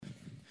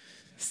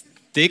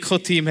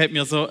Deko-Team hat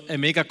mir so eine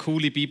mega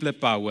coole Bibel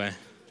gebaut.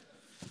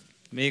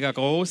 Mega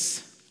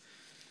gross.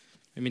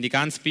 Wenn man die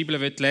ganze Bibel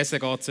lesen will,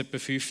 geht es etwa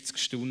 50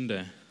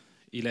 Stunden.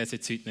 Ich lese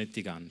jetzt heute nicht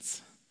die ganze.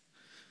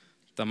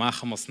 Dann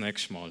machen wir es das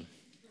nächste Mal.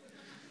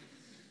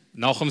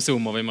 Nach dem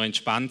Sommer, wenn wir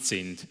entspannt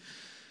sind.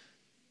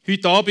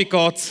 Heute Abend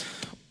geht es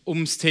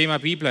um das Thema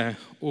Bibel,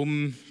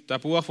 um das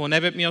Buch, das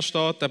neben mir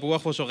steht, das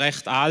Buch, das schon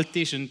recht alt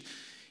ist. Und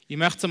ich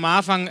möchte am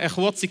Anfang eine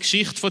kurze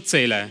Geschichte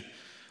erzählen.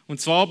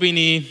 Und zwar bin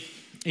ich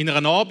in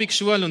einer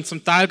Abendschule und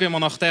zum Teil gehen wir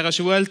nach dieser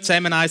Schule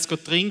zusammen eins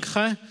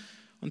trinken.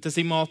 Und dann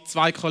sind wir,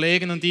 zwei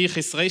Kollegen und ich,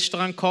 ins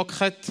Restaurant gehockt,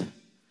 haben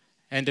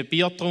ein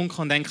Bier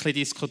getrunken und ein bisschen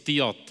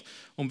diskutiert.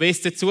 Und wie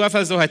es der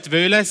Zufall so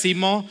wollte, sind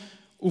wir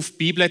auf die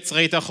Bibel zu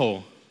reden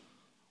gekommen.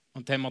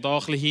 Und dann haben wir da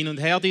ein bisschen hin und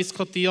her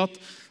diskutiert.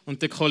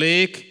 Und der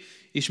Kollege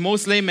ist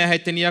Muslim, er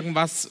hat dann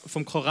irgendwas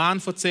vom Koran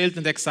erzählt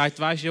und hat gesagt,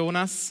 weisst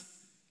Jonas,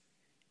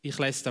 ich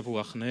lese das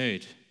Buch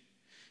nicht.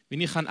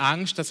 Weil ich habe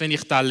Angst, dass wenn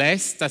ich das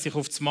lese, dass ich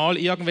auf einmal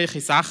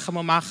irgendwelche Sachen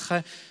machen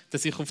muss,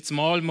 dass ich auf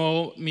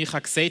einmal mich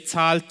an Gesetze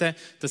halte,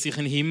 dass ich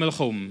in den Himmel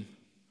komme.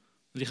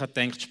 Und ich habe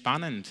gedacht,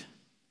 spannend.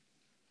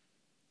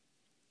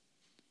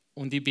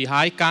 Und ich bin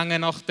heimgegangen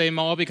nach dem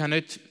Abend, habe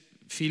nicht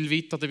viel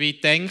weiter dabei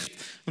gedacht.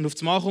 Und auf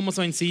einmal kommt mir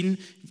so in den Sinn,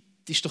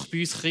 das ist doch bei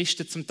uns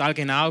Christen zum Teil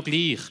genau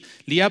gleich.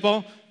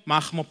 Lieber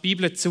machen wir die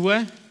Bibel zu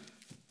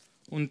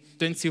und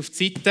tun sie auf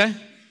die Seite,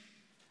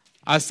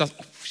 als dass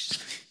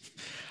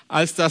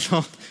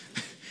wir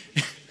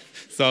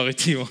sorry,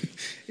 Timon,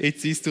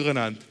 jetzt ist es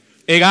durcheinander.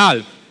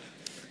 Egal.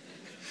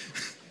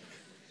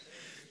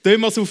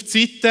 Tun wir es auf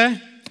die Seite,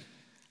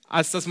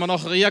 als dass wir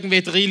nachher irgendwie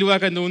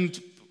reinschauen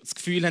und das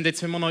Gefühl haben,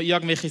 jetzt müssen wir noch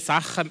irgendwelche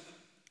Sachen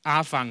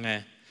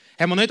anfangen.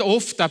 Haben wir nicht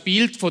oft das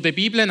Bild von der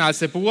Bibel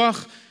als ein Buch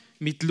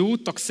mit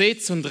lauter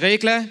Gesetzen und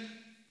Regeln?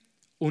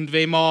 Und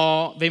wenn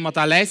wir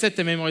das lesen,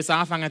 dann müssen wir uns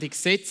anfangen, die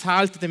Gesetze zu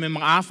halten, dann müssen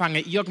wir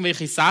anfangen,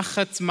 irgendwelche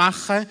Sachen zu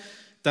machen,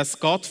 dass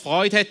Gott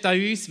Freude hat an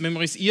uns, müssen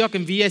wir uns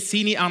irgendwie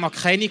seine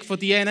Anerkennung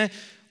verdienen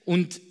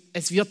und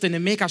es wird dann eine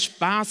mega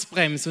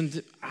Spassbremse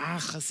und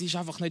es ist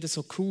einfach nicht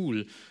so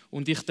cool.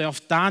 Und ich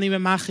darf das nicht mehr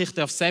machen, ich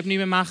darf es selbst nicht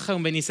mehr machen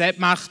und wenn ich es selbst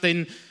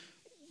mache,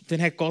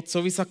 dann hat Gott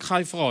sowieso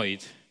keine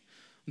Freude.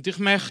 Und ich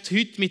möchte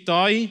heute mit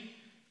euch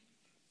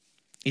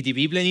in die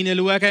Bibel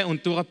hineinschauen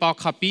und durch ein paar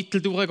Kapitel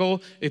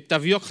durchgehen, ob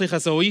das wirklich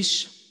so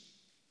ist.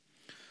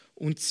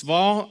 Und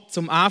zwar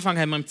zum Anfang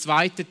haben wir im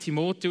 2.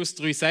 Timotheus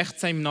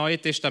 3,16 im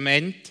Neuen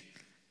Testament,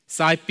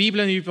 sagt die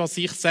Bibel über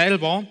sich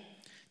selber,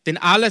 denn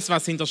alles,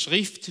 was in der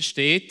Schrift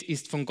steht,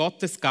 ist von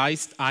Gottes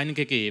Geist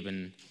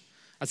eingegeben.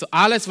 Also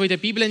alles, was in der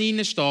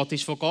Bibel steht,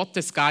 ist von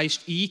Gottes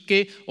Geist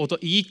eingegeben oder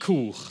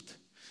eingehaucht.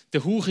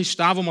 Der Hauch ist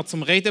das, was man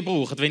zum Reden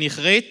braucht. Wenn ich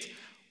rede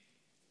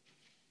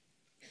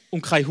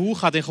und kein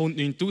Hauch habe, dann kommt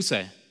nichts raus.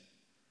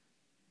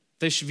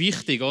 Das ist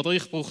wichtig, oder?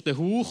 Ich brauche den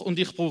Hauch und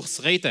ich brauche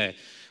das Reden.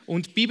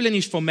 Und die Bibel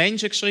ist von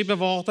Menschen geschrieben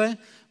worden,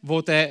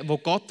 wo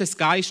Gottes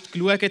Geist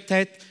geschaut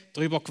hat,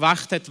 darüber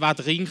gewacht hat, was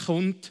drin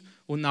kommt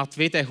und nach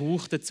wie der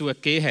Hauch dazu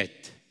gegeben hat.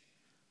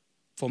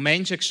 Von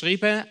Menschen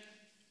geschrieben,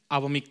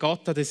 aber mit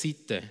Gott an der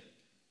Seite.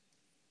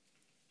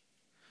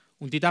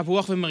 Und in dieses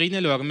Buch wollen wir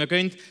hineinschauen. Wir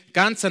gehen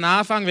ganz am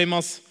Anfang, wenn wir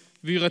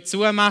es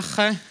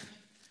zumachen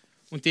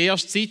und die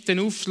erste Seite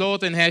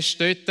aufschlagen, dann hast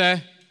du dort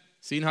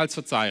das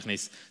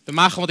Inhaltsverzeichnis. Dann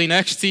machen wir die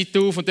nächste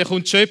Seite auf und dann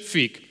kommt die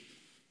Schöpfung.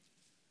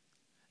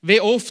 Wie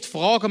oft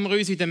fragen wir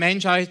uns in der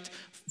Menschheit,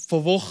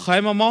 von wo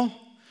kommen wir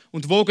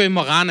und wo gehen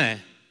wir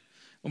hin?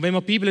 Und wenn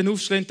wir die Bibel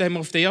aufschlagen, dann haben wir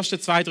auf den ersten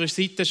 2, 3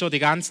 Seiten schon die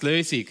ganze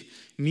Lösung.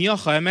 Wir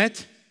kommen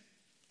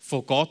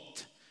von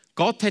Gott.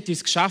 Gott hat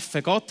uns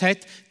geschaffen. Gott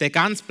hat den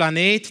ganzen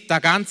Planet,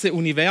 das ganze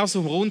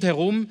Universum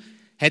rundherum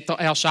hat er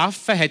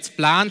erschaffen, hat es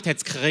geplant, hat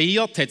es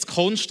kreiert, hat es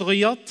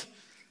konstruiert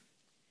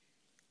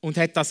und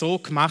hat das so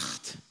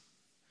gemacht.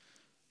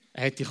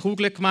 Er hat die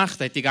Kugeln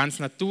gemacht, er hat die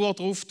ganze Natur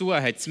drauf getan,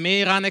 er hat das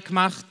Meer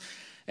gemacht,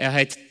 er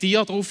hat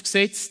Tiere drauf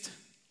gesetzt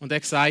und er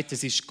hat gesagt,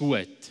 es ist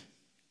gut.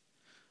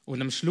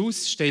 Und am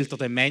Schluss stellt er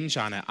den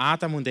Menschen an,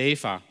 Adam und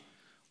Eva,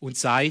 und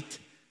sagt,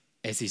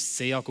 es ist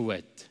sehr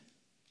gut.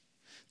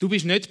 Du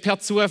bist nicht per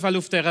Zufall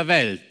auf dieser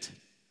Welt,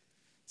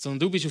 sondern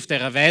du bist auf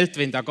dieser Welt,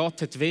 wenn der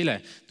Gott hat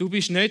wollen. Du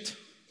bist nicht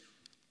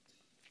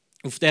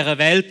auf dieser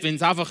Welt, wenn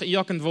es einfach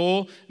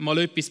irgendwo mal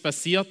etwas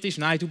passiert ist.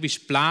 Nein, du bist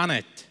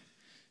geplant.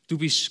 Du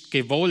bist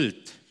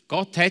gewollt.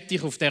 Gott hat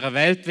dich auf dieser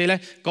Welt wollen.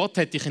 Gott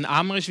hat dich in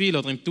Amrischwil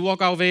oder im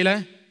Thurgau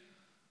wollen.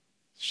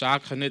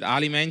 Schade, können nicht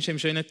alle Menschen im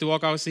schönen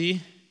Thurgau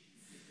sein.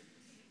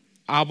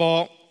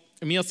 Aber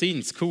wir sind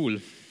es,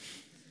 cool.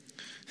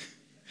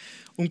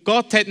 Und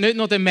Gott hat nicht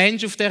nur den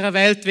Menschen auf dieser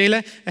Welt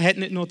wollen, er hat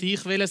nicht nur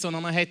dich wollen,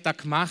 sondern er hat das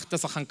gemacht,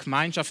 dass er eine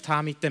Gemeinschaft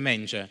haben mit den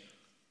Menschen.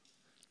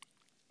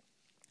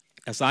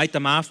 Er sagt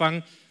am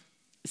Anfang,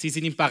 sie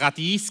sind im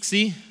Paradies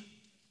gewesen.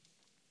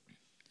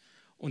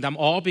 Und am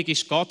Abend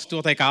ist Gott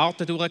durch den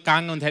Garten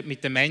durchgegangen und hat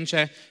mit den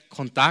Menschen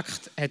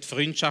Kontakt, hat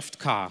Freundschaft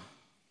gehabt.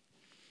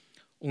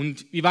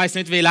 Und ich weiß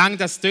nicht, wie lange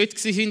das dort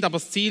waren, aber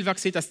das Ziel war,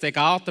 dass der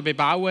Garten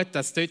bebaut,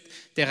 dass dort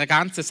dieser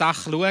ganze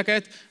Sache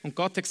schaut. Und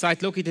Gott hat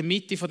gesagt, schau, in der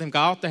Mitte von dem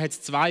Garten hat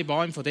es 2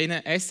 Bäume, von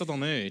denen essen oder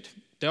nicht.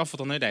 Dürfen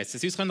oder nicht essen.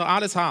 Sonst könnt ihr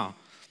alles haben.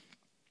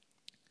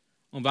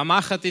 Und was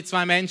machen die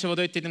zwei Menschen, die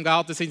dort in dem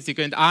Garten sind? Sie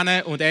gehen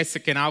hin und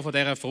essen genau von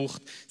dieser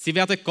Frucht. Sie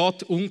werden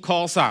Gott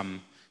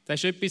ungehorsam.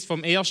 Das ist etwas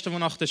vom Ersten, was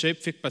nach der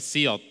Schöpfung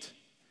passiert.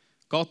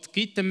 Gott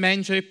gibt dem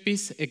Menschen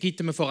etwas, er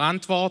gibt ihm eine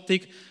Verantwortung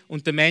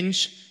und der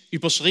Mensch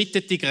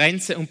überschreitet die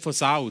Grenze und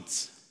versaut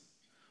es.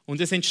 Und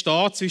es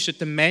entsteht zwischen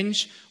dem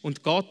Mensch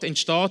und Gott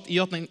entsteht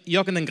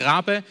irgendein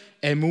Graben,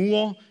 eine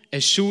Mauer,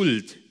 eine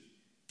Schuld.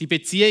 Die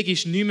Beziehung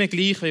ist nicht mehr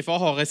gleich wie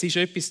vorher. Es ist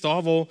etwas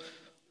da,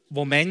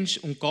 wo Mensch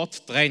und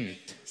Gott trennt.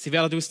 Sie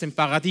werden aus dem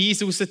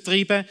Paradies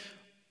raustrieben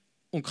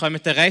und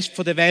kommen den Rest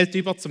der Welt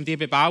über, um die zu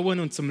bebauen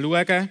und zu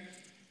schauen.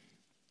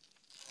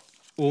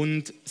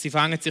 Und sie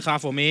fangen sich an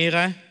zu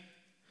vermehren.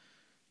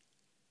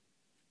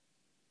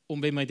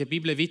 Und wenn man in der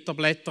Bibel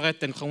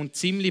weiterblättert, dann kommt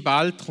ziemlich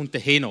bald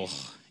der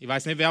Henoch. Ich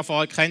weiß nicht, wer von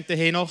euch kennt den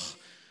Henoch.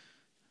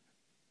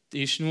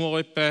 Das ist nur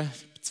etwa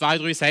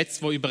 2-3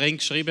 Sätze, die über ihn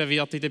geschrieben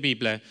wird in der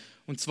Bibel.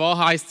 Und zwar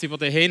heisst es über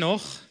den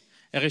Henoch,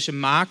 er war ein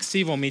Mann,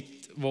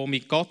 der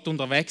mit Gott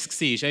unterwegs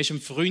war. Er war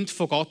ein Freund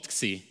von Gott.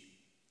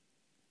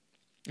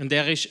 Und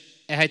er hatte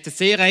eine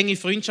sehr enge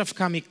Freundschaft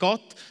mit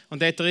Gott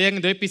und hat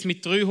irgendetwas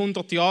mit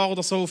 300 Jahren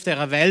oder so auf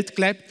dieser Welt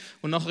gelebt.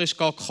 Und nachher ist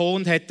Gott gekommen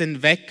und hat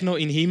ihn weggenommen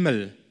in den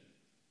Himmel.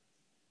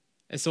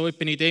 So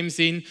etwa in dem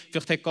Sinn,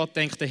 vielleicht hat Gott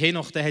gedacht, der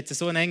Henoch, der hat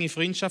so eine enge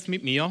Freundschaft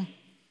mit mir.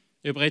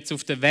 Ob er jetzt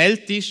auf der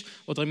Welt ist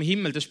oder im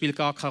Himmel, das spielt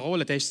gar keine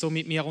Rolle, der ist so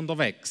mit mir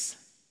unterwegs.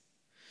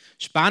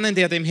 Spannend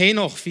an dem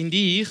Henoch finde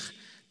ich,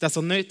 dass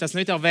nicht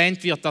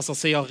erwähnt wird, dass er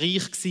sehr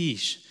reich war.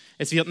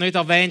 Es wird nicht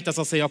erwähnt, dass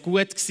er sehr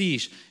gut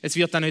war. Es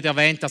wird auch nicht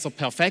erwähnt, dass er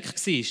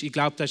perfekt war. Ich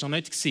glaube, das war er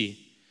nicht.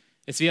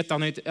 Es wird auch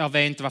nicht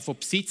erwähnt, was für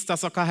Besitz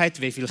das er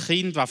hatte, wie viele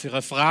Kinder, was für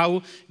eine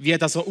Frau, wie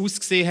das er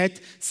ausgesehen hat.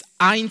 Das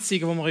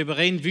Einzige, was wir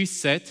über ihn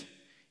wissen,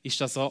 ist,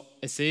 dass er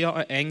eine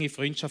sehr enge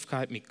Freundschaft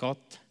hatte mit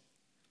Gott.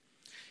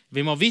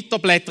 Wenn wir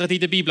weiterblättern in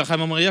der Bibel,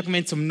 kommen wir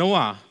irgendwann zum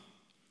Noah.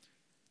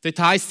 Dort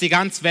heisst, die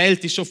ganze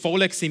Welt war schon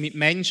voll mit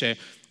Menschen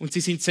und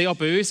sie sind sehr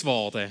böse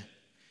geworden.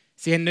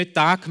 Sie haben nicht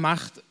das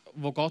gemacht,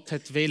 was Gott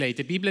wollte. In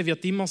der Bibel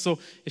wird immer so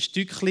ein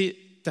Stückchen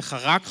den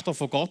Charakter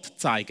von Gott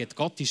gezeigt.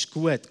 Gott ist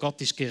gut,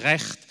 Gott ist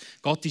gerecht,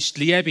 Gott ist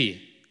die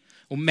Liebe.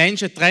 Und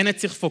Menschen trennen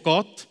sich von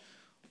Gott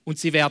und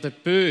sie werden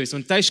böse.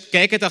 Und das ist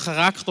gegen den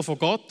Charakter von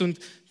Gott und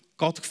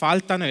Gott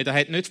gefällt das nicht. Er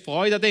hat nicht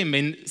Freude an dem,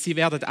 wenn sie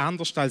werden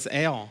anders als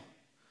er.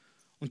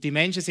 Und die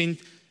Menschen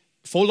sind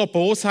voller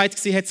Bosheit,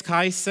 hat es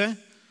geheissen.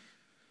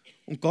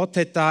 Und Gott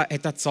hat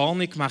da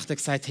zornig gemacht. Er hat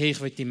gesagt, hey,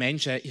 ich will die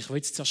Menschen, ich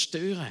will sie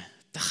zerstören.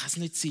 Das kann es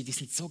nicht sein. Die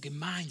sind so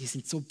gemein, die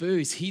sind so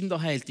böse,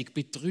 hinterhältig,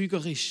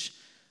 betrügerisch,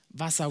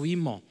 was auch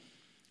immer.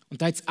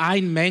 Und da hat es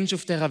einen Mensch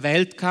auf dieser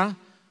Welt gehabt,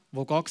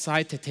 wo Gott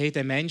gesagt hat, hey,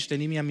 der Mensch, den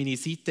nehme ich an meine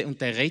Seite und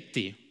den rette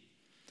ich.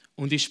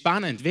 Und es ist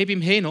spannend, wie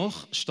beim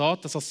Henoch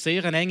steht, dass er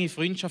sehr eine enge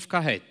Freundschaft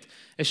hatte.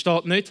 Es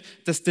steht nicht,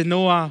 dass der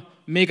Noah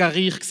mega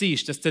reich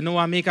war, dass der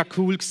Noah mega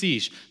cool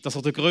war, dass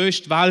er den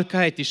grössten Wald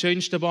hatte, die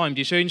schönsten Bäume,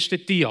 die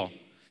schönsten Tiere,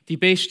 die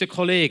besten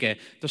Kollegen.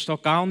 Da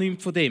steht gar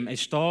nichts von dem.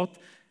 Es steht,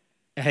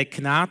 er hat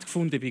Gnade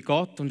gefunden bei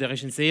Gott und er war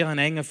ein sehr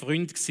enger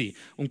Freund.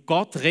 Und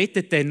Gott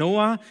rettet den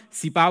Noah.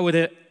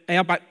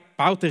 Er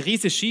baut ein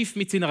riesiges Schiff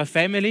mit seiner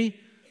Family,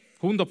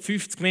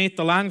 150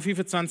 Meter lang,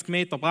 25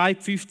 Meter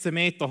breit, 15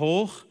 Meter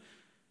hoch.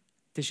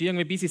 Das ist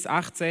irgendwie bis ins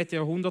 18.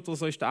 Jahrhundert oder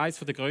so ist das eines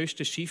der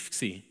grössten Schiffe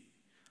gewesen,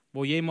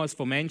 wo jemals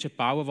von Menschen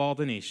gebaut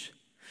worden ist.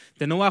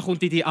 Der Noah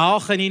kommt in die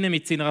Arche rein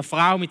mit seiner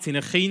Frau, mit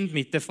seinen Kindern,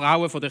 mit den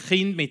Frauen von den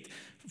Kindern,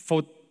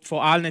 von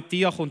allen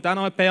Tieren kommt auch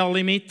noch ein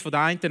Pärchen mit, von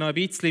der einen noch ein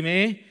bisschen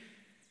mehr.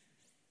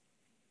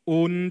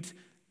 Und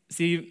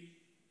sie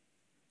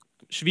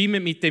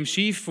schwimmen mit dem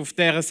Schiff auf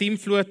dieser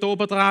Sintflut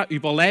oben dran,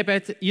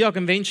 überleben.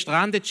 Irgendwann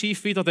strandet das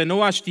Schiff wieder. Der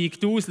Noah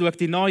steigt aus, schaut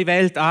die neue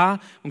Welt an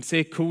und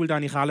sieht, cool, da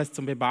habe ich alles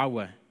zum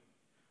Bebauen.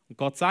 Und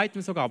Gott sagt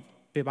ihm sogar,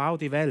 bebau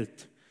die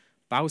Welt,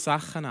 bau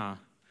Sachen an.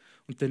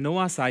 Und der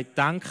Noah sagt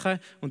Danke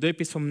und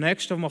etwas vom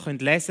Nächsten, was wir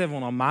lesen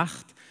können, was er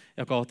macht,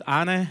 er geht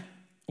hin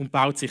und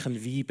baut sich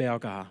einen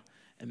Weinberg an.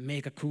 Ein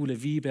mega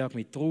cooler Weinberg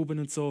mit Trauben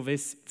und so, wie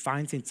es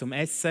fein sind zum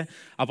Essen.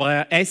 Aber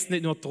er isst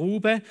nicht nur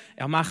Trauben,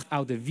 er macht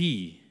auch den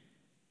Wein.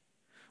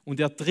 Und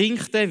er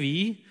trinkt den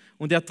Wein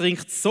und er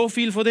trinkt so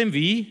viel von dem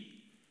Wein,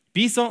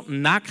 bis er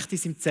nackt in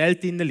seinem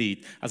Zelt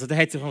liegt. Also der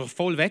hat sich noch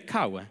voll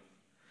weggehauen.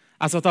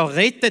 Also da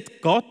rettet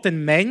Gott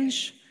den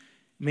Mensch,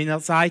 wenn er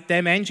sagt,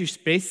 der Mensch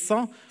ist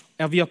besser.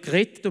 Er wird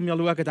gerettet und wir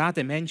schauen an,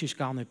 der Mensch ist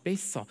gar nicht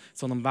besser,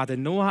 sondern was der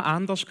Noah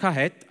anders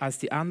hatte als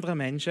die anderen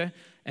Menschen,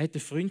 er hatte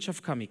eine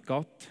Freundschaft mit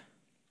Gott.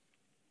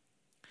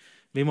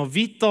 Wenn wir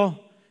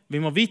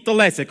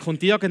weiterlesen,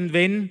 kommt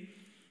irgendwann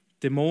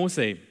der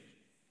Mose.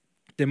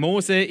 Der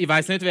Mose, ich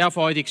weiß nicht, wer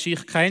von euch die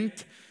Geschichte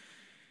kennt,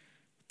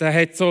 der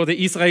hat so den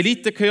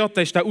Israeliten gehört,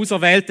 der war das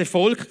auserwählte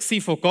Volk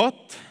von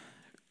Gott.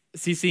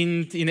 Sie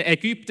sind in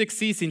Ägypten,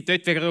 sind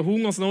dort wegen einer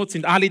Hungersnot,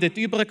 sind alle dort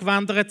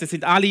übergewandert, sie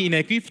sind alle in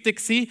Ägypten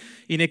gewesen.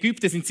 In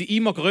Ägypten sind sie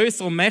immer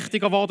größer und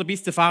mächtiger geworden,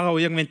 bis der Pharao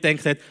irgendwann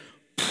denkt hat,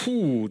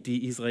 puh,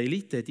 die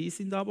Israeliten, die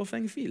sind aber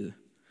viel.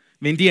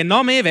 Wenn die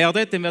noch mehr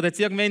werden, dann werden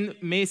sie irgendwann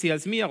mehr sein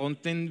als wir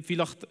und dann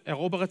vielleicht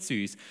erobern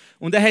sie uns.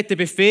 Und er hat den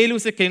Befehl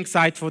rausgegeben und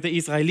gesagt, von den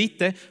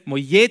Israeliten,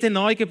 muss jeder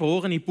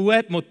neugeborene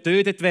Bub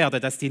getötet werden,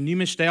 dass die nicht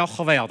mehr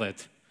stärker werden.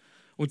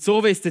 Und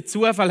so wie es der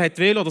Zufall hat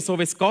wollen, oder so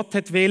wie es Gott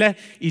hat wollen,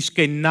 ist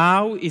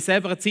genau in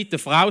selber Zeit eine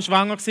Frau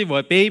schwanger gewesen, die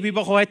ein Baby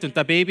bekommen hat und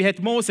das Baby hat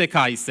Mose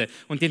geheissen.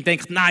 Und dann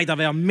denkt, nein, das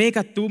wäre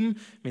mega dumm,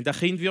 wenn das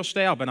Kind würde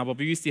sterben. Aber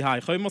bei uns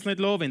daheim können wir es nicht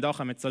lassen, wenn da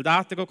kommen die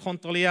Soldaten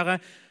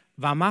kontrollieren.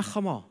 Was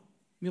machen wir?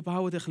 Wir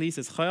bauen ein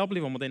kleines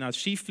Körbchen, das wir dann als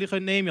Schiffchen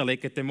nehmen können. Wir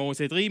legen den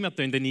Mose rein, wir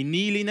tun ihn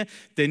in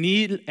den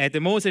Nil rein.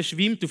 Der Mose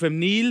schwimmt auf dem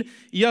Nil.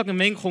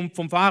 Irgendwann kommt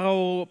vom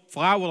Pharao die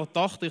Frau oder die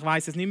Tochter, ich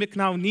weiß es nicht mehr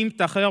genau, nimmt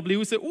das Körbchen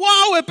raus.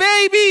 Wow, ein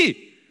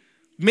Baby!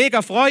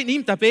 Mega Freude,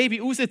 nimmt das Baby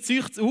raus,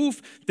 züchtet es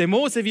auf. Der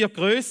Mose wird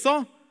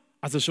grösser.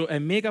 Also schon eine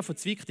mega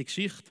verzwickte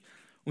Geschichte.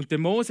 Und der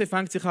Mose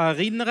fängt sich an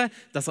erinnern,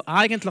 dass er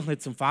eigentlich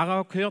nicht zum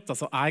Pharao gehört,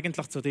 dass er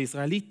eigentlich zu den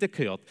Israeliten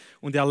gehört.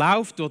 Und er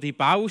läuft durch die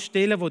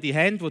Baustellen, wo die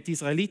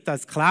Israeliten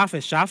als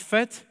Sklaven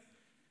arbeiten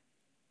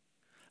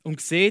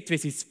und sieht, wie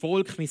sein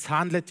Volk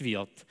misshandelt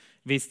wird,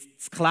 wie die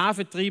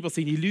Sklaventreiber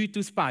seine Leute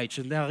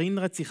auspeitschen. Und er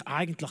erinnert sich,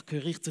 eigentlich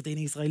gehöre ich zu den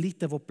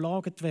Israeliten, die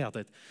geplagt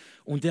werden.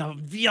 Und er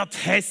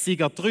wird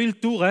hässig, er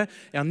drüllt durch,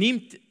 er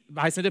nimmt, ich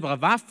weiss nicht, ob er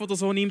eine Waffe oder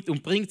so nimmt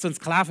und bringt so einen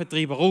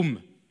Sklaventreiber um.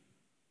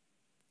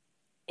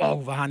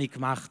 Oh, was habe ich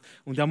gemacht?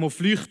 Und er muss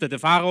flüchten. Der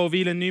Pharao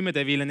will ihn nicht mehr,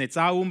 der will ihn jetzt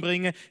auch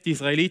umbringen. Die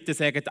Israeliten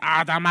sagen,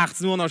 das macht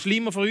es nur noch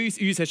schlimmer für uns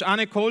hast du auch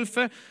nicht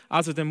geholfen.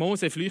 Also der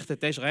Mose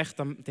flüchtet, der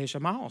ist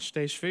am Arsch,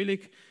 der ist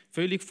völlig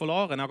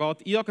verloren. Er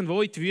geht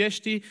irgendwo in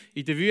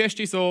die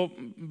Wüste, so,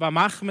 was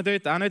machen wir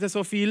dort? Auch nicht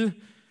so viel.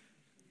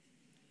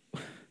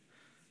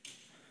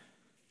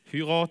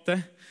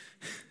 Heiraten.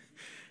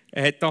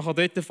 Er hat nachher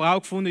dort eine Frau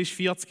gefunden, ist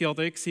 40 Jahre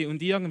dort gewesen,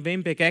 und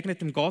irgendwann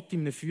begegnet ihm Gott in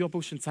einem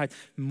Feuerbusch und sagt,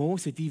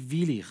 Mose, die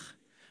will ich.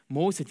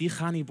 Mose, die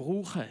kann ich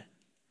brauchen.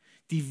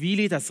 Die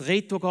will ich, dass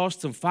du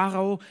gehst zum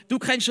Pharao. Du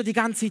kennst schon die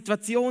ganze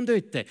Situation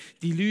dort.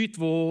 Die Leute,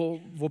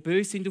 die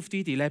böse sind auf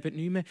dich, die leben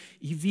nicht mehr.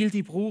 Ich will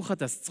dich brauchen,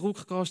 dass du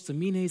zurückgehst zu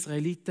meinen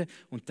Israeliten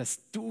und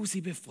dass du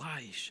sie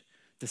befreist,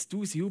 dass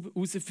du sie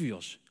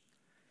rausführst.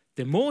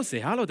 Der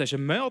Mose, hallo, das war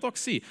ein Mörder.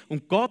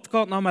 Und Gott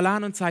geht nochmal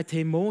an und sagt,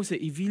 hey Mose,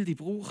 ich will dich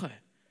brauchen.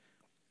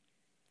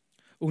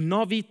 Und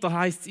noch weiter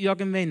heisst es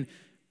irgendwann,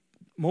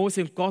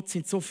 Mose und Gott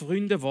sind so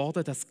Freunde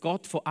geworden, dass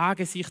Gott von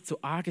Angesicht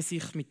zu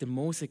Angesicht mit dem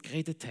Mose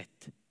geredet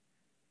hat.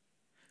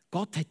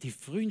 Gott hat die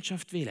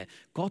Freundschaft willen.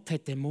 Gott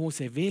hat den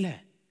Mose willen.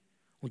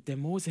 Und der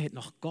Mose hat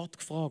nach Gott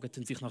gefragt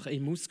und sich nach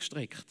ihm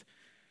ausgestreckt.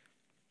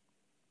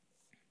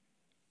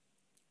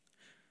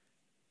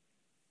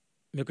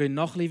 Wir gehen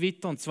noch ein bisschen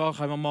weiter, und zwar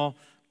können wir mal,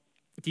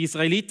 die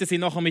Israeliten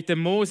sind nachher mit dem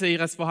Mose in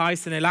ihr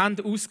verheißenes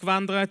Land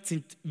ausgewandert,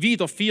 sind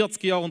wieder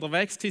 40 Jahre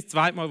unterwegs gewesen. Das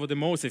zweite Mal, wo der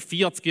Mose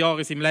 40 Jahre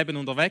in seinem Leben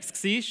unterwegs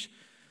war,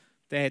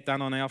 der hat auch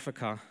noch Nerven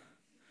gehabt.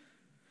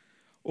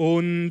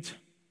 Und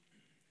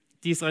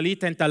die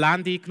Israeliten haben das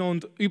Land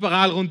eingenommen und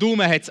überall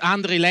rundherum hat es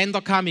andere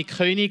Länder gehabt mit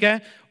Königen.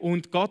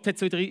 Und Gott hat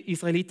zu den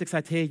Israeliten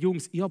gesagt, hey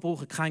Jungs, ihr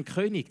braucht keinen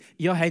König,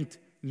 ihr habt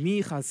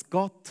mich als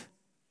Gott.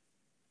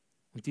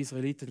 Und die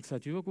Israeliten haben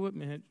gesagt, ja gut,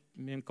 wir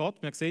haben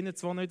Gott, wir sehen ihn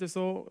zwar nicht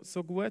so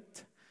gut,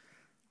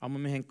 aber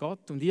wir haben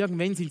Gott. Und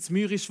irgendwann sind sie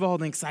mürrisch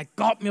geworden und gesagt,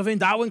 Gott, wir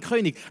wollen auch einen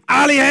König.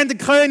 Alle haben einen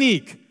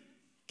König,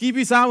 gib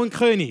uns auch einen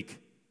König.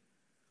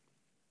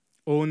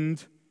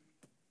 Und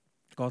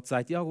Gott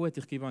sagt, ja gut,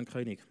 ich gebe einen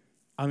König.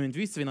 Aber wir müssen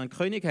wissen, wenn ihr einen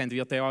König habt,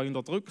 wird er euch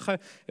unterdrücken.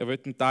 Er will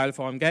einen Teil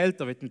von eurem Geld,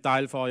 er will einen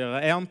Teil von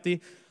eurer Ernte.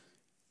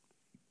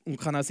 Und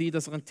kann auch sein,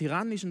 dass er ein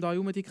Tyrann ist und euch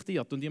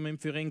umdiktiert und ihr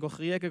müsst für ihn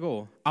kriegen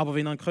gehen. Aber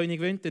wenn ihr einen König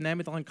wollt, dann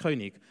nehmt ihr einen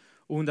König.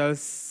 Und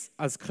als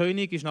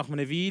König ist nach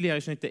einer Weile, er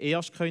war nicht der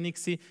erste König,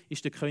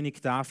 ist der König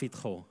David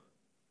gekommen.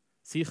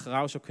 Sicher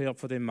auch schon gehört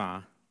von dem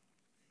Mann.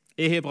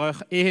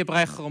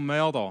 Ehebrecher und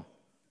Mörder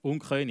und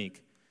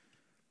König.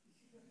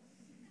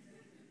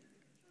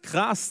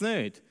 Krass,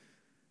 nicht?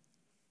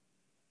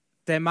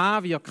 Der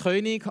Mann wird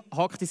König,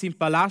 hockt in seinen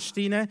Palast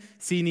hinein,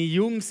 seine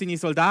Jungs, seine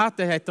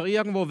Soldaten hat er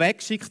irgendwo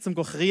weggeschickt, um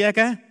zu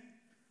kriegen.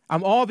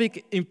 Am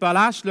Abend im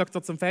Palast schaut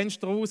er zum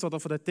Fenster raus oder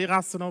von der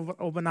Terrasse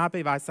oben runter,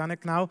 ich weiß auch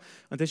nicht genau. Und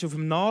dann ist auf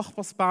dem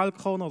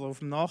Nachbarsbalkon oder auf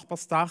dem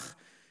Nachbarsdach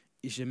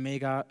ist eine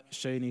mega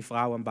schöne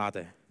Frau am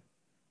Baden.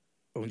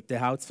 Und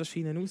der haut es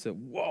verschieden raus.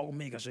 Wow,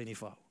 mega schöne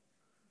Frau.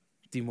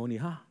 Die muss ich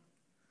haben.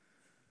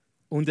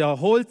 Und er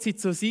holt sie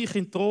zu sich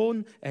in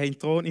den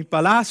Thron, im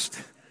Palast.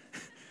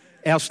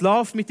 Er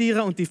schläft mit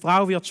ihr und die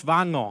Frau wird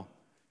schwanger.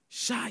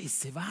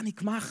 Scheiße, was habe ich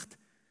gemacht?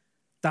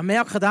 Da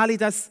merken alle,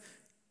 dass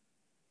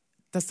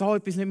da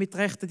etwas nicht mit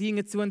rechten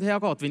Dingen zu und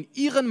her geht. Wenn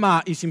ihr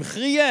Mann ist im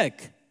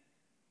Krieg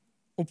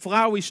und die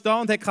Frau ist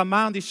da und hat keinen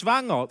Mann und ist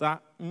schwanger, das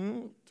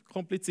ist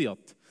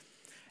kompliziert.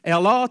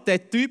 Er lässt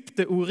den Typ,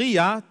 den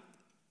Uriah,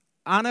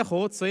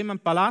 ankommen zu ihm im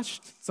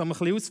Palast, um ein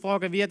bisschen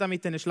auszufragen, wie das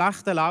mit den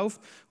Schlachten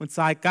läuft, und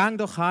sagt, geh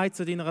doch heim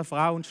zu deiner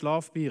Frau und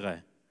schlaf bei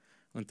ihr.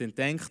 Und dann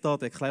denkt er,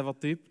 der clevere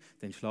Typ,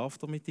 dann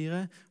schlaft er mit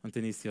ihr und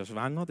dann ist sie ja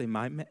schwanger, dann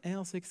meint man,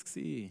 er sei es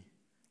gewesen.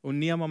 Und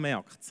niemand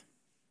merkt es.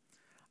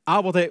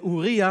 Aber der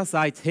Uriah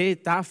sagt, hey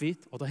David,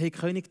 oder hey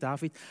König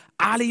David,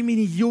 alle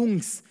meine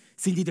Jungs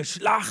sind in der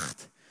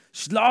Schlacht,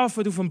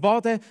 schlafen auf dem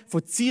Boden,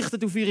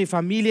 verzichten auf ihre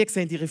Familie,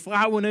 sehen ihre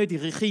Frauen nicht,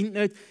 ihre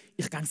Kinder nicht.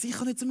 Ich gehe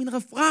sicher nicht zu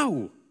meiner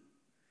Frau.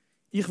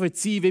 Ich will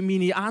sein wie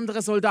meine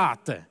anderen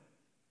Soldaten.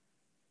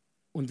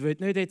 Und will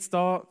nicht jetzt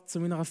da zu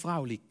meiner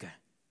Frau liegen.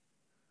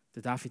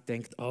 Der David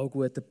denkt, oh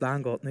gut, der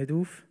Plan geht nicht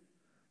auf.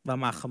 Was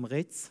machen wir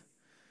jetzt?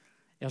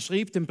 Er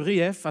schreibt einen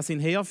Brief an seinen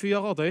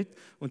Heerführer dort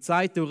und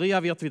sagt,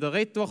 Uria wird wieder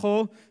retour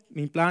kommen.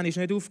 Mein Plan ist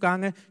nicht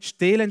aufgegangen.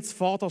 Stehlen Sie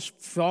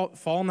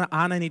vorne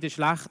an in der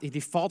Schlacht, in die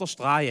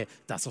vorderste Reihe,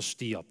 dass er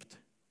stirbt.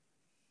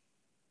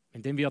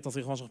 Und dann wird er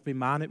sich wahrscheinlich beim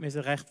Mann nicht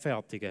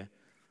rechtfertigen müssen.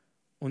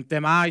 Und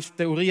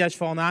der Uria ist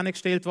vorne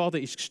angestellt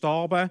worden, ist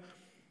gestorben.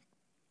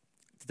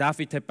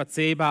 David hat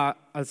Bathseba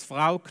als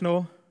Frau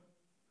genommen.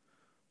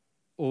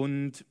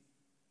 Und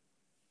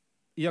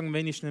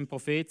irgendwann ist ein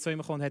Prophet zu ihm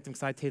gekommen und hat ihm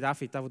gesagt, hey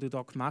David, das, was du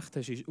da gemacht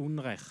hast, ist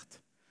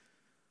Unrecht.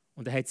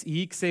 Und er hat es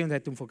eingesehen und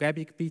hat um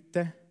Vergebung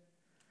gebeten.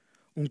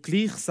 Und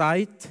gleich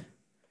sagt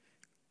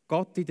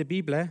Gott in der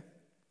Bibel,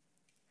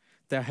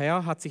 der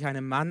Herr hat sich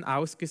einen Mann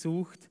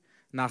ausgesucht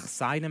nach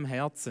seinem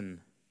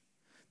Herzen.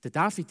 Der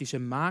David war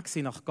ein Mann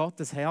nach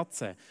Gottes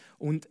Herzen.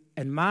 Und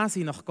ein Mann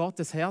sein nach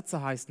Gottes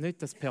Herzen heisst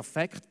nicht, dass du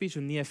perfekt bist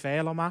und nie einen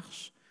Fehler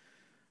machst,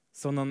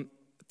 sondern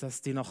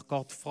dass du nach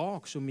Gott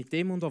fragst und mit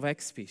dem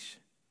unterwegs bist.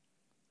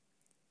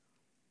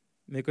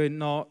 Wir gehen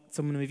noch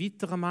zu einem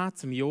weiteren Mann,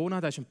 zum Jona,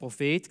 der war ein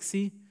Prophet.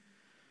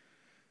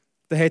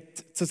 Der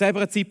hat zur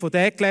selben Zeit, wo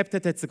der gelebt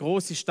hat, es eine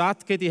grosse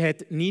Stadt gegeben, die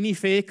hat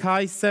Ninive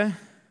geheissen.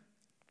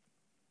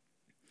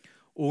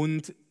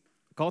 Und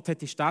Gott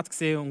hat die Stadt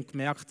gesehen und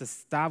gemerkt,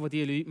 dass das, was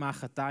diese Leute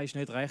machen, das ist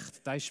nicht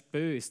recht, das ist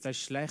böse, das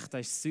ist schlecht,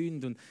 das ist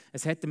Sünde und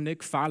es hat ihm nicht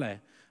gefallen.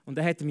 Und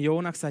er hat dem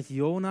Jona gesagt,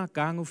 Jona,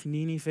 geh auf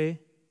Ninive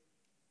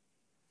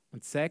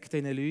und sag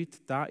diesen Leuten,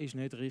 das ist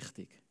nicht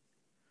richtig.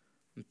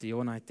 Und der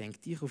Jona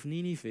denkt, ich auf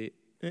Ninive?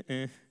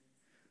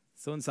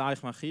 So ein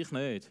Zeichen mache ich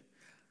nicht.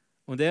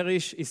 Und er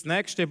ist ins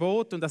nächste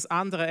Boot und das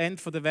andere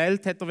Ende der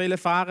Welt hat er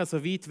fahren,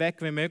 so weit weg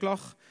wie möglich.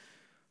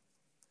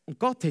 Und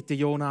Gott hätte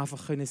Jona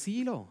einfach sein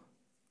lassen.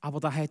 Aber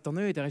das hat er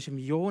nicht. Er ist im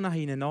Jona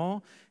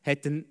hinein,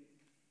 hat ihn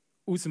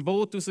aus dem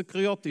Boot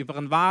rausgerührt, über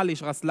einen Wal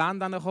ist er ans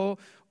Land angekommen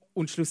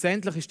und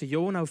schlussendlich ist der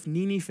Jona auf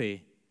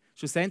Ninive.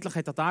 Schlussendlich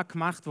hat er das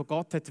gemacht, was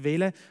Gott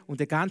wollte und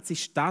die ganze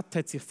Stadt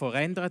hat sich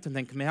verändert und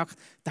hat gemerkt,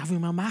 das, was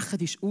wir machen,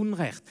 ist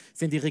Unrecht.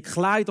 Sie haben ihre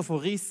Kleider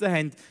verrissen,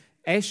 haben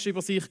Asche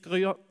über sich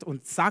gerührt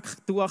und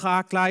Sacktuch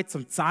angelegt,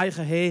 um zu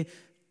zeigen, hey,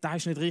 das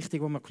ist nicht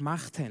richtig, was wir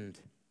gemacht haben.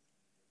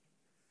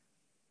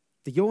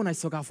 Der Jona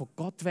ist sogar von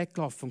Gott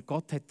weggelaufen und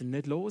Gott hat ihn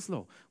nicht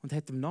losgelassen und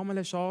hat ihm nochmal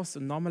eine Chance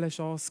und nochmal eine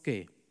Chance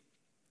gegeben.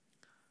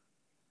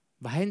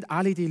 Was haben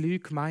alle die Leute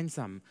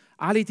gemeinsam?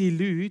 Alle die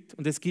Leute,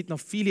 und es gibt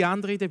noch viele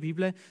andere in der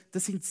Bibel,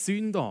 das sind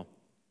Sünder.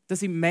 Das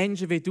sind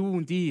Menschen wie du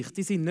und ich.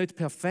 Die sind nicht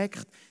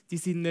perfekt, die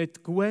sind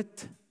nicht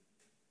gut.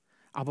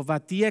 Aber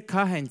was die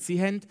hatten, sie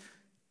haben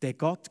den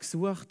Gott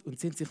gesucht und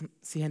sie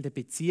haben eine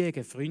Beziehung,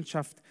 eine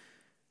Freundschaft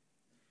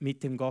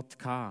mit dem Gott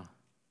gehabt.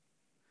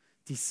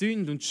 Die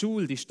Sünde und die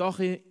Schuld ist doch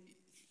in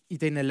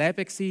diesen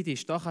Leben gewesen, die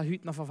ist doch auch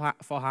heute noch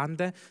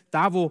vorhanden.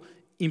 Da, wo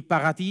im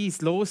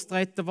Paradies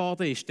losgetreten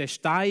worden ist, der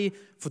Stein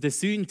von der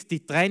Sünde,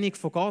 die Trennung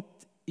von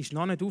Gott, ist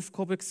noch nicht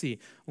aufgehoben gewesen.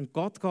 Und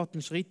Gott geht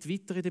einen Schritt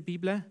weiter in der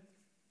Bibel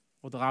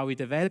oder auch in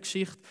der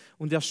Weltgeschichte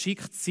und er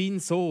schickt seinen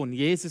Sohn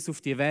Jesus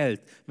auf die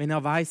Welt, wenn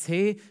er weiß,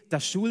 hey,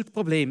 das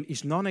Schuldproblem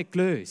ist noch nicht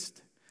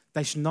gelöst,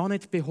 das ist noch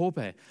nicht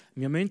behoben.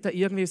 Wir müssen das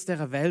irgendwie aus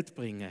dieser Welt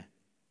bringen.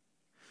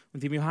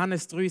 Und im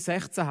Johannes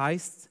 3,16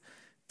 heißt es,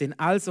 denn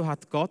also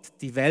hat Gott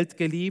die Welt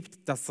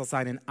geliebt, dass er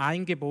seinen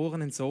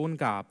eingeborenen Sohn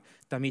gab,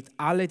 damit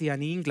alle, die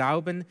an ihn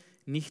glauben,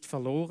 nicht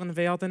verloren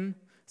werden,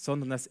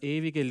 sondern das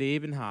ewige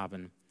Leben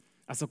haben.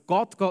 Also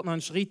Gott geht noch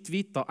einen Schritt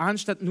weiter.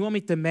 Anstatt nur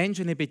mit den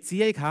Menschen eine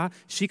Beziehung zu haben,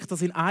 schickt er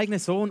seinen eigenen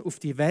Sohn auf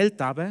die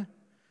Welt runter,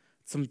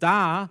 um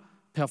da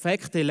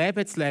perfekte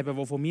Leben zu leben,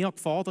 das von mir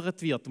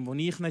gefordert wird und das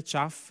ich nicht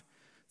schaffe.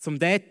 Um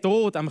den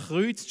Tod am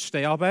Kreuz zu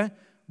sterben,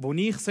 wo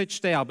ich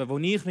sterben sollte, wo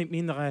ich mit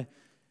meiner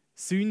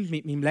Sünde,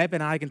 mit meinem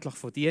Leben eigentlich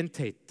verdient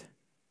hätte.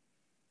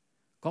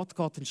 Gott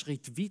geht einen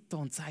Schritt weiter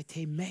und sagt,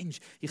 hey Mensch,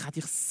 ich habe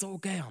dich so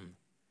gern.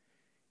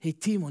 Hey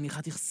Timon, ich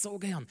habe dich so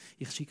gern.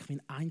 Ich schicke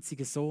meinen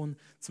einzigen Sohn,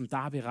 um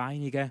das zu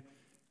bereinigen,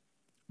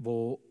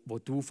 wo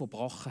du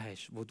verbrochen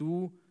hast, wo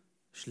du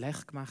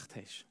schlecht gemacht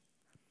hast.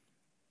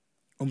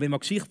 Und wenn wir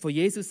die Geschichte von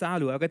Jesus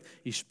anschauen,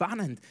 ist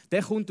spannend.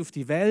 Der kommt auf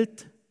die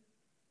Welt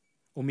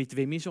und mit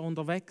wem ist er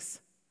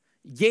unterwegs?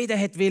 Jeder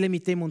wollte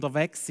mit dem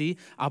unterwegs sein,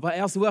 aber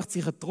er sucht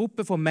sich eine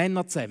Truppe von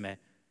Männern zusammen.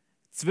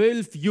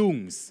 12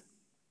 Jungs.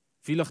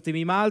 Vielleicht in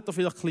meinem Alter,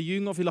 vielleicht ein bisschen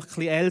jünger, vielleicht ein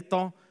bisschen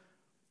älter.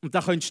 Und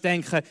da könntest du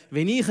denken,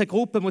 wenn ich eine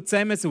Gruppe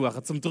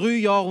zusammensuche, zum 3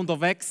 Jahre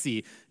unterwegs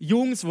sein,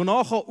 Jungs, die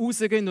nachher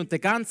rausgehen und der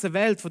ganzen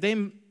Welt von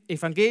dem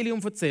Evangelium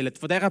erzählen,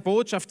 von dieser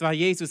Botschaft, was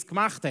Jesus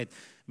gemacht hat.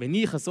 Wenn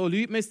ich so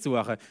Leute suchen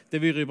müsste,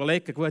 dann würde ich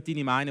überlegen, gut, ich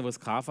nehme einen, der das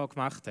KV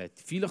gemacht hat.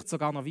 Vielleicht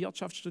sogar noch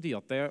Wirtschaft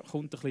studiert, der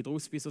kommt ein bisschen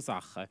draus bei solchen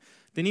Sachen.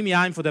 Dann nehme ich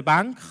einen von der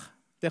Bank,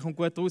 der kommt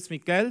gut raus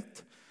mit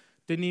Geld.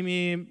 Dann nehme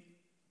ich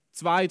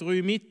 2,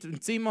 3 mit,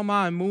 einen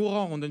Zimmermann, einen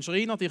Maurer und einen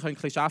Schreiner, die können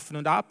ein bisschen arbeiten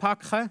und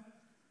anpacken.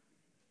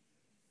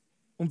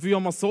 und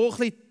würden wir so ein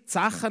bisschen die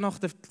Sachen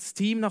das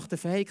Team nach den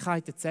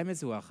Fähigkeiten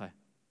zusammensuchen.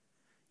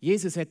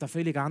 Jesus hat das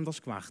völlig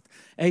anders gemacht.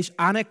 Er ist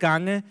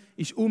angegangen,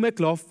 ist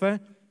rumgelaufen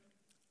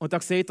und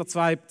da sieht er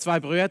zwei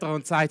Brüder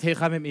und sagt, hey,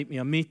 kommt mit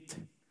mir mit.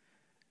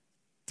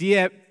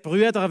 Die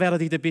Brüder werden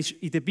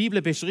in der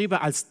Bibel beschrieben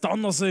als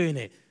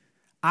Donnersöhne.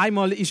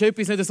 Einmal ist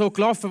etwas nicht so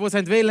gelaufen, wo sie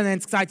wollen, haben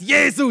sie gesagt,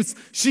 Jesus,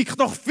 schick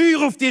doch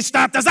Feuer auf die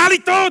Stadt, dass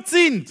alle tot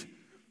sind.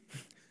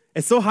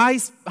 So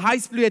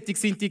heißblütig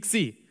sind die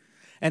gewesen.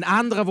 Ein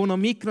anderer, der noch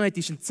mitgenommen hat,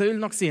 war ein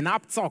Zöllner, ein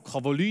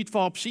Abzocker, der Leute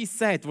vorher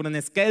beschissen hat, der ihnen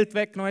das Geld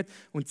weggenommen hat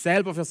und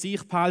selber für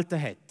sich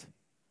behalten hat.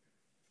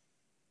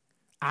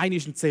 Einer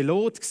war ein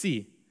Zelot.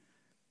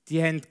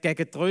 Die haben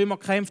gegen die Römer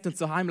gekämpft und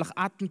so heimlich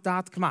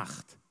Attentat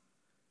gemacht.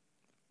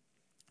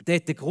 Der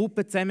hat eine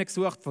Gruppe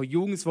zusammengesucht von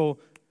Jungs,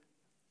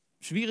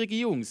 schwierige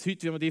Jungs.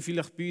 Heute würden wir die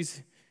vielleicht bei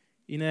uns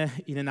in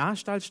eine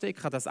Anstalt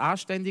stecken, dass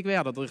anständig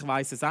werden, oder ich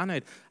weiß es auch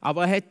nicht.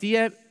 Aber er hat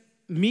die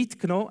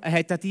mitgenommen, er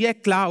hat an die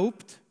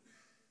geglaubt,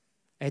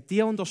 er hat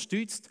die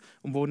unterstützt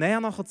und als er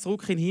nachher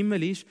zurück in den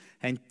Himmel ist,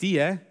 haben die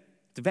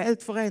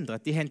Welt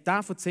verändert. Die haben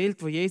das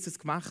erzählt, was Jesus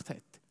gemacht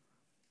hat.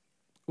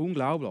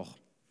 Unglaublich.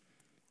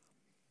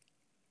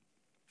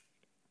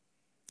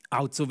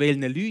 Auch zu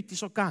welchen Leuten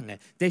ist er gegangen?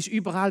 Der war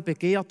überall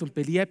begehrt und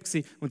beliebt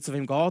gewesen. Und zu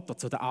wem geht er?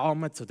 Zu den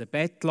Armen, zu den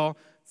Bettlern,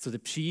 zu den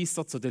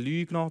Bescheissern, zu den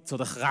Lügnern, zu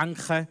den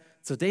Kranken,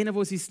 zu denen,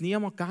 wo es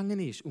niemand gegangen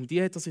ist. Um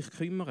die hat er sich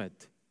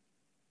gekümmert.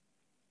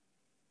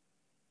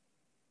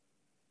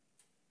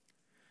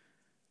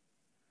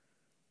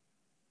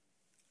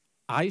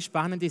 Eine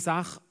spannende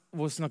Sache,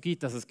 die es noch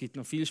gibt, also es gibt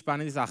noch viele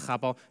spannende Sachen,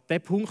 aber der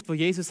Punkt, wo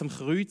Jesus am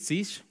Kreuz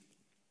ist,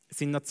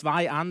 sind noch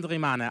zwei andere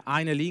Männer,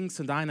 einer links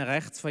und einer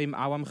rechts von ihm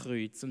auch am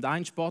Kreuz. Und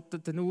einer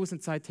spottet dann aus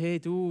und sagt, hey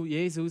du,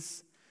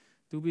 Jesus,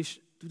 du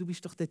bist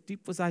doch der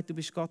Typ, der sagt, du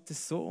bist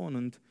Gottes Sohn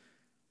und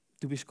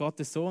du bist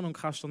Gottes Sohn und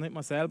kannst dir nicht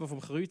mal selber vom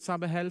Kreuz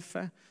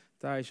helfen.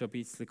 Das ist ein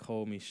bisschen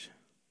komisch,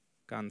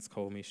 ganz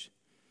komisch.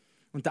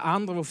 Und der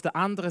andere, der auf der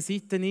anderen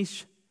Seite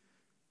ist,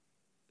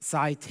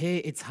 sagt,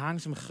 hey, jetzt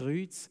hängst du am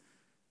Kreuz.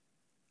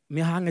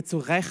 Wir hängen zu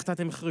Recht an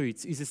dem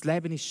Kreuz. Unser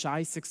Leben war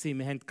scheisse.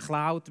 Wir haben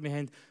geklaut, wir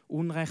haben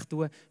Unrecht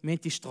getan, wir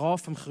haben die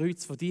Strafe am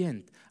Kreuz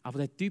verdient. Aber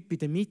der Typ in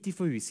der Mitte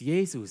von uns,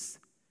 Jesus,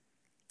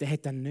 der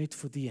hat das nicht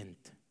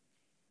verdient.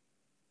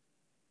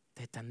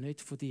 Der hat das nicht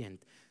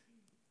verdient.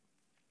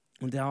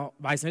 Und er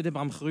weiss nicht, ob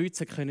er am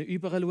Kreuz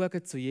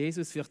überschauen zu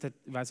Jesus, vielleicht ich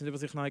weiss nicht, ob er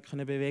sich noch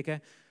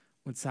bewegen konnte,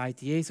 und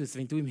sagt, Jesus,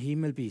 wenn du im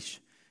Himmel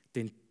bist,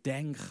 dann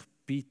denk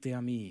bitte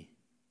an mich.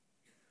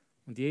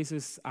 Und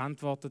Jesus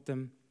antwortet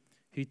ihm,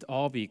 heute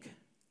Abend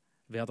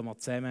werden wir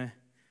zusammen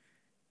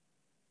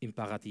im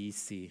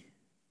Paradies sein.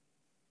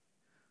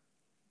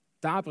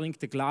 Da bringt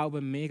der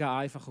Glaube mega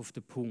einfach auf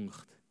den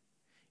Punkt.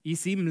 In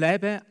seinem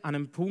Leben an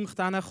einen Punkt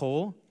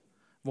ankommen,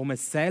 wo man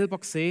selber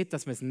sieht,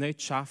 dass man es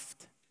nicht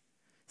schafft.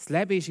 Das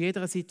Leben ist in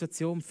jeder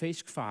Situation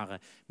festgefahren.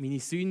 Meine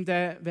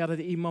Sünden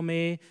werden immer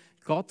mehr,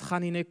 Gott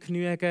kann ich nicht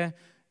genügen.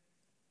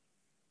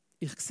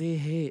 Ich sehe,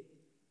 hey,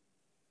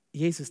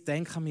 Jesus,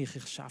 denk an mich,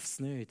 ich schaffe es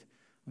nicht.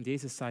 Und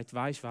Jesus sagt,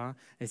 weisst du was,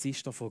 es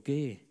ist dir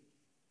vergeben.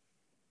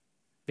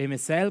 Wenn man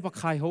selber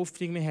keine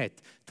Hoffnung mehr hat,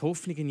 die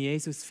Hoffnung in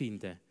Jesus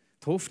finden,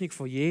 die Hoffnung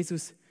von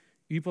Jesus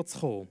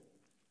überzukommen,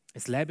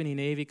 ein Leben in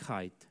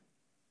Ewigkeit.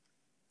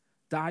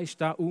 Das ist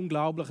das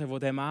Unglaubliche, was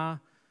der Mann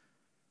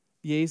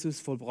Jesus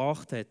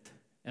vollbracht hat.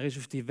 Er ist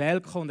auf die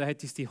Welt gekommen und er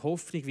hat uns die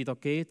Hoffnung wieder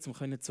gegeben,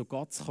 um zu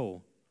Gott zu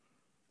kommen.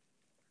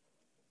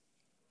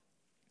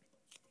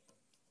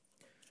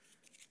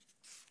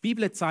 Die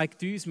Bibel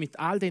zeigt uns mit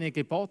all diesen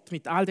Geboten,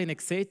 mit all diesen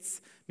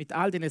Gesetzen, mit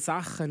all diesen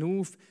Sachen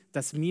auf,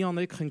 dass wir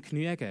nicht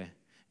genügen können.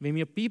 Wenn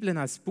wir die Bibel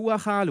als Buch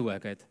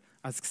anschauen,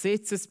 als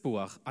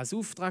Gesetzesbuch, als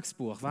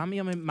Auftragsbuch, was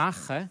wir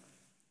machen müssen,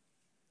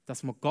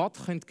 dass wir Gott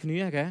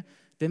genügen können,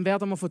 dann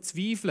werden wir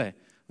verzweifeln.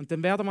 Und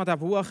dann werden wir das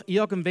Buch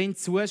irgendwann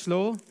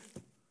zuschlagen,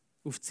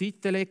 auf die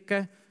Seite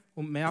legen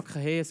und merken,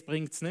 hey, es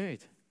bringt es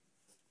nicht.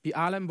 Bei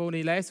allem, was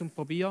ich lese und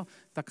probiere,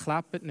 das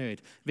klappt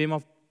nicht. Wenn wir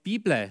die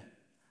Bibel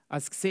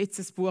als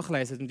Gesetzesbuch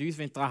lesen und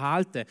uns daran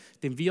halten,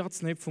 dann wird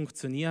es nicht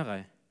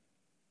funktionieren.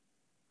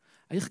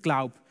 Ich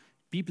glaube,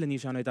 die Bibel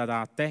ist auch nicht an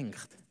das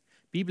gedacht.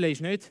 Die Bibel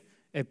ist nicht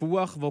ein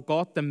Buch, wo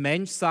Gott dem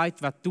Mensch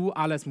sagt, was du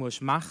alles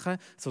machen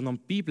musst, sondern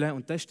die Bibel,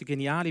 und das ist der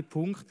geniale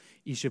Punkt,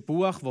 ist ein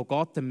Buch, wo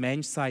Gott dem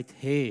Mensch sagt,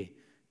 hey,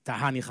 da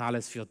habe ich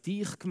alles für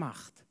dich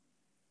gemacht.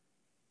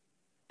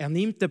 Er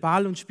nimmt den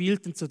Ball und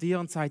spielt ihn zu dir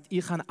und sagt,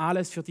 ich habe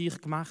alles für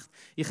dich gemacht.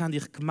 Ich habe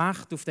dich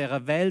gemacht auf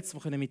dieser Welt, wir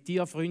können mit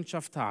dir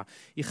Freundschaft haben.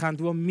 Ich habe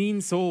durch meinen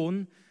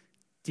Sohn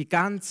die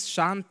ganze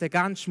Schande, den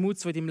ganzen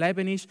Schmutz, der in deinem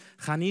Leben ist,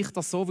 kann ich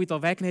dir so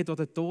wieder wegnehmen durch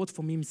den Tod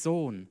von meinem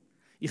Sohn.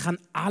 Ich habe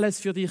alles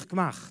für dich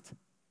gemacht.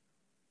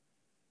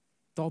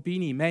 Da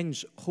bin ich,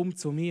 Mensch, komm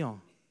zu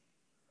mir.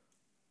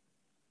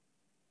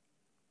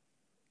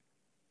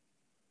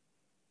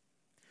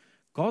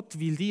 Gott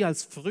will dich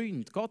als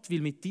Freund, Gott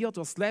will mit dir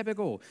durchs Leben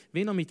gehen.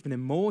 Wenn er mit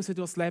einem Mose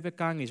durchs Leben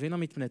gegangen ist, wenn er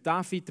mit einem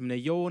David, einem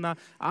Jona,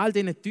 all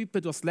diesen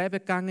Typen durchs Leben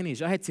gegangen ist,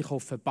 er hat sich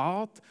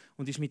offenbart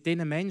und ist mit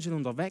diesen Menschen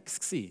unterwegs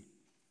gewesen.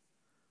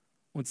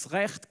 Und das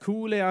recht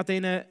Coole an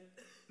diesen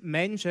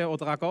Menschen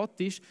oder an Gott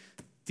ist,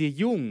 die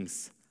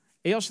Jungs,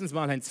 erstens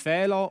mal haben sie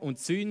Fehler und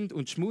Sünde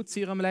und Schmutz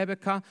in ihrem Leben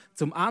gehabt.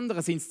 Zum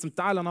anderen sind sie zum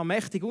Teil auch noch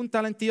mächtig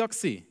untalentiert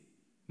gewesen.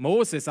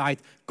 Mose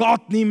sagt,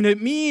 Gott, nimm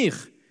nicht mich.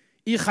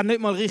 Ich kann nicht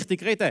mal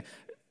richtig reden.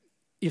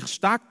 Ich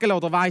stackel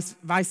oder weiss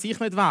ich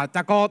nicht was.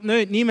 Das geht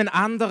nicht, nimm einen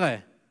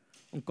anderen.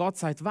 Und Gott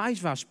sagt,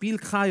 weisst du was,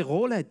 spielt keine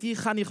Rolle, die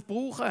kann ich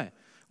brauchen.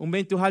 Und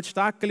wenn du halt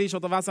stackelst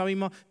oder was auch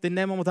immer, dann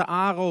nehmen wir den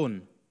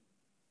Aaron.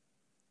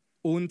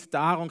 Und der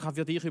Aaron kann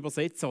für dich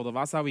übersetzen oder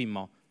was auch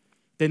immer.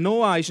 Der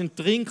Noah war ein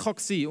Trinker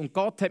und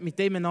Gott hat mit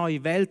dem eine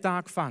neue Welt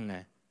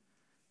angefangen.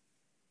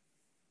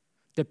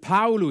 Der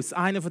Paulus,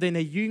 einer von diesen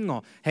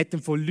Jüngern, hat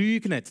ihn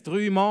verleugnet,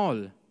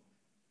 3-mal.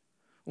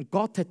 Und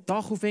Gott hat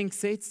doch auf ihn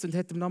gesetzt und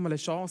hat ihm nochmal eine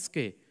Chance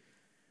gegeben.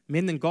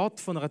 Wir haben einen Gott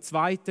von einer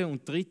zweiten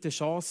und dritten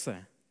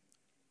Chance.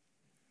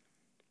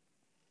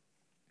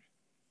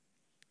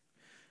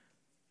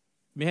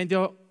 Wir haben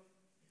ja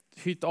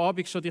heute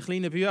Abend schon die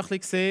kleinen Büchlein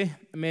gesehen.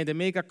 Wir haben ein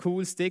mega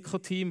cooles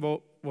Deko-Team, das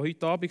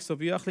heute Abend so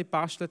Büchlein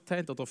gebastelt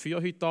hat oder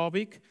für heute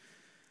Abend.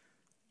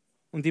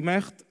 Und ich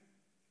möchte,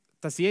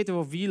 dass jeder,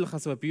 der will,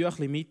 so ein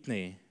Büchlein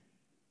mitnehmen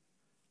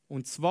kann.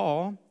 Und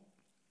zwar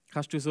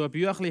kannst du so ein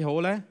Büchlein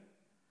holen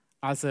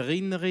als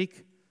Erinnerung,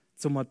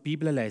 um mal die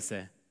Bibel zu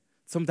lesen.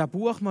 Um das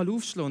Buch mal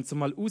aufzuschlagen und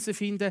mal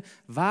herauszufinden,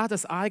 was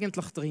das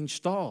eigentlich drin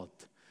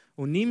steht.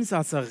 Und nimm es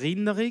als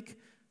Erinnerung,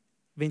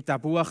 wenn du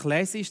das Buch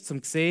lesest,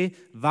 um zu sehen,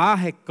 was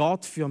hat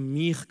Gott für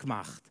mich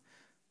gemacht?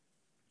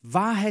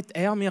 Was hat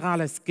er mir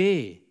alles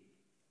gegeben?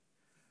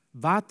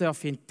 Was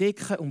darf ich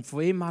entdecken und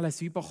von ihm alles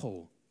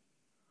bekommen?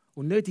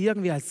 Und nicht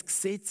irgendwie als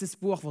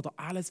Gesetzesbuch, das dir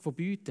alles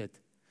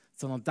verbietet,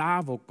 sondern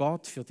das, was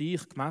Gott für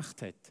dich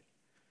gemacht hat.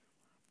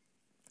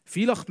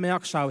 Vielleicht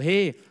merkst du auch,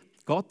 hey,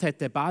 Gott hat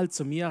den Ball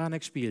zu mir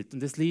gespielt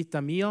und es liegt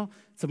an mir,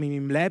 um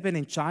in meinem Leben zu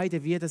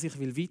entscheiden, wie ich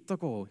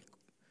weitergehen will.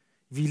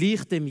 Will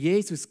ich dem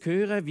Jesus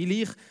gehören? Will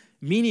ich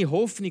meine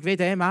Hoffnung wie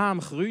der Mann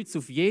am Kreuz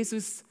auf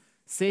Jesus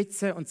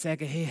setzen und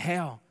sagen, hey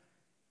Herr,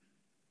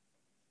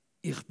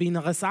 ich bin in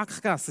einer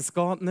Sackgasse, es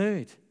geht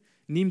nicht.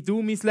 Nimm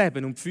du mein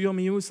Leben und führe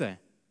mich raus.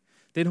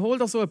 Dann hol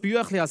dir so ein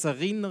Büchlein als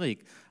Erinnerung,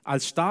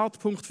 als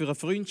Startpunkt für eine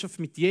Freundschaft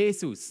mit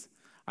Jesus.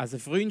 Also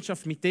eine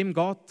Freundschaft mit dem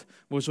Gott,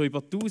 der schon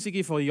über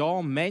Tausende von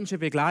Jahren Menschen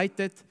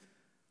begleitet,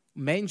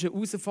 Menschen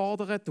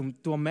herausfordert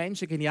und durch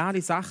Menschen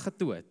geniale Sachen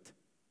tut.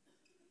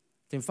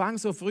 Dann fang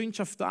so eine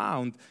Freundschaft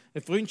an. Und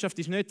eine Freundschaft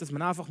ist nicht, dass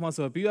man einfach mal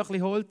so ein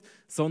Büchlein holt,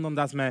 sondern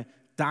dass man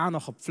da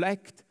nachher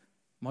pflegt,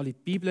 mal in die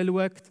Bibel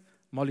schaut,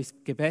 mal ins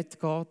Gebet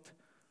geht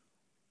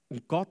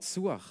und Gott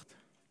sucht.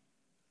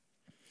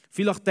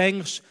 Vielleicht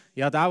denkst du,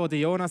 ja, das, was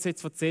Jonas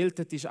jetzt erzählt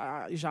hat,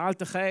 ist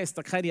alter Käse,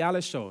 da kenne ich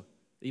alles schon.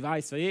 Ich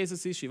weiß, wer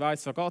Jesus ist, ich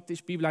weiß, wer Gott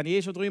ist. Die Bibel habe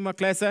ich schon 3-mal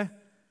gelesen.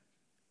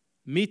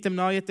 Mit dem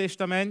Neuen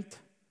Testament,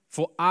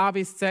 von A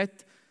bis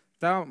Z.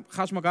 Da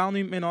kannst du mir gar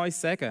nichts mehr Neues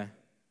sagen.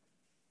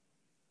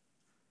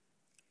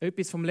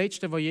 Etwas vom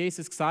Letzten, was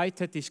Jesus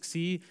gesagt hat,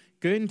 war,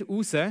 geht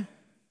raus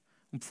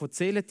und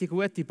erzählt die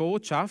gute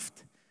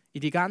Botschaft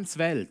in die ganze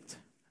Welt.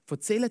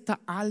 Erzählt an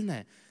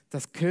allen,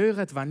 das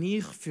gehört, was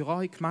ich für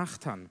euch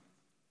gemacht habe.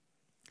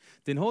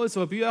 Dann hol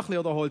so ein Büchlein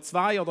oder hol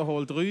 2 oder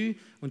hol 3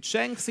 und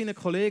schenk seinen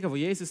Kollegen, die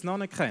Jesus noch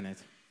nicht kennen.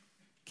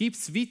 Gib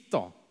es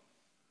weiter.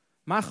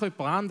 Mach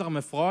jemand anderem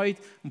eine Freude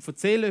und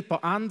erzähl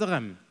jemand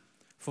anderem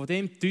von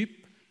dem Typ,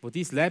 der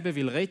dein Leben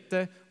will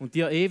retten und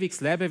dir ewiges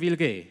Leben will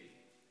geben.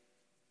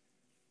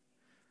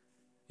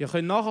 Ihr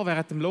könnt nachher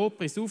während dem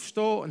Lobpreis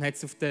aufstehen und hat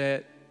es auf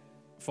der,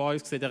 vor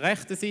uns gesehen, der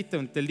rechten Seite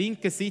und der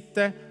linken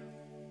Seite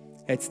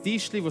hat es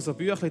Tischchen, wo so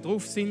Bücher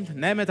drauf sind.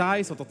 Nehmt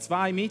 1 oder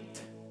 2 mit.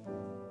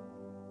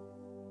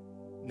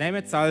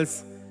 Nehmt es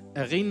als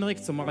Erinnerung,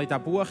 um mal in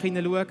das Buch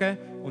hineinzuschauen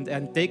und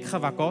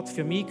entdecken, was Gott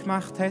für mich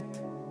gemacht hat.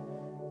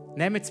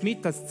 Nehmt es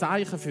mit als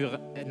Zeichen für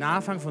den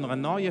Anfang von einer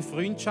neuen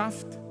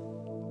Freundschaft.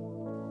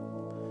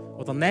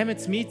 Oder nehmt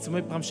es mit, um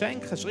jemandem zu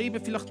schenken.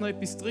 Schreibt vielleicht noch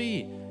etwas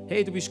rein.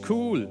 Hey, du bist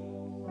cool.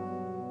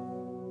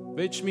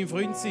 Willst du mein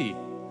Freund sein?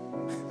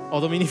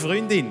 Oder meine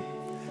Freundin?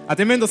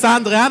 Dann müsst ihr das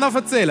andere auch noch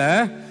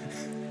erzählen. He?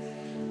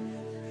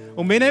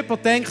 Und wenn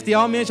jemand denkt,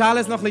 ja, mir ist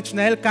alles noch ein bisschen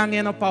schnell gegangen, ich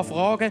habe noch ein paar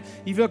Fragen,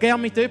 ich würde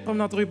gerne mit jemandem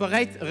noch darüber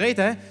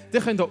reden,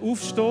 dann könnt ihr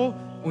aufstehen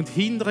und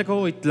hinterher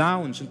gehen in die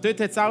Lounge. Und dort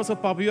hat es auch so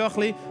ein paar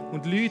Büchlein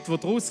und Leute, die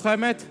draus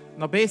kommen,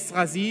 noch besser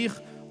als ich,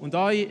 und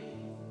euch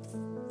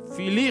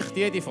vielleicht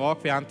jede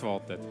Frage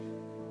beantwortet.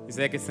 Ich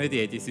sage jetzt nicht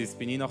jede, sonst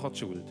bin ich nachher die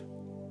Schuld.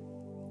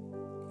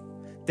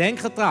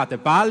 Denkt dran, der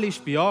Ball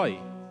ist bei euch.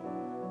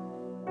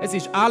 Es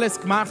ist alles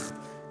gemacht,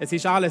 es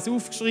ist alles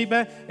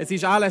aufgeschrieben, es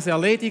ist alles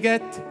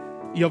erledigt.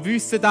 Ihr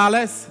wisst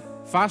alles,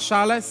 fast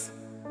alles.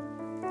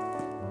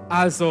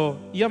 Also,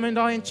 ihr müsst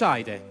euch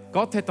entscheiden.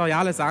 Gott hat euch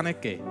alles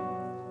angegeben.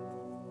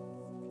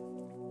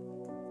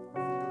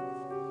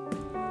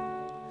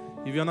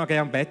 Ich würde noch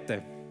gerne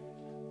beten.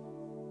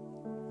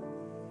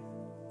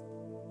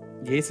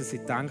 Jesus,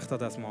 ich danke dir,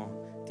 dass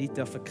wir dich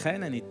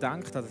kennen dürfen. Ich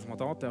danke dir, dass wir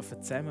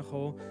hier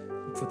zusammenkommen dürfen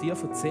und von dir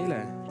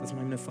erzählen, dass wir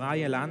in einem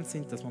freien Land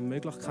sind, dass wir die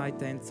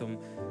Möglichkeit haben, von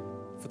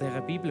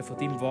dieser Bibel, von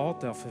deinem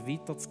Wort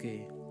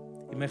weiterzugeben.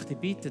 Ich möchte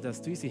bitten,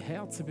 dass du unsere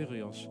Herzen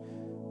berührst,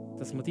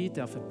 dass wir dich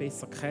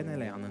besser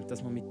kennenlernen,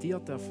 dass wir mit dir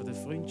eine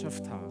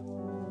Freundschaft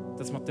haben,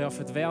 dass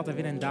wir werden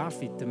wie ein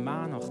David, der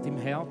Mann nach deinem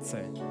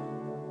Herzen,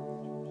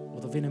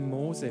 oder wie ein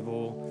Mose,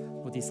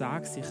 wo dein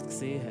Angesicht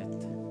gesehen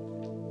hat.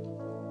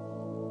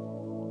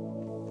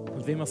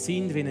 Und wenn wir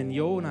sind wie ein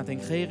Jona, dann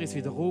kehr uns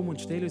wieder um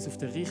und stell uns auf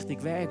den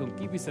richtigen Weg und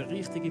gib uns eine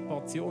richtige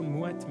Portion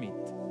Mut mit.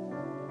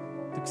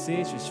 Du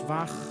siehst, wie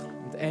schwach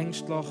und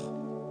ängstlich,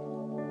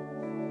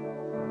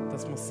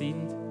 dass wir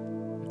sind.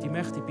 Und ich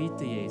möchte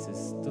bitten,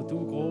 Jesus, tu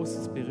du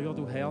Grosses, berühr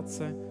du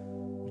Herzen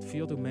und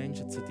führ du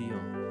Menschen zu dir.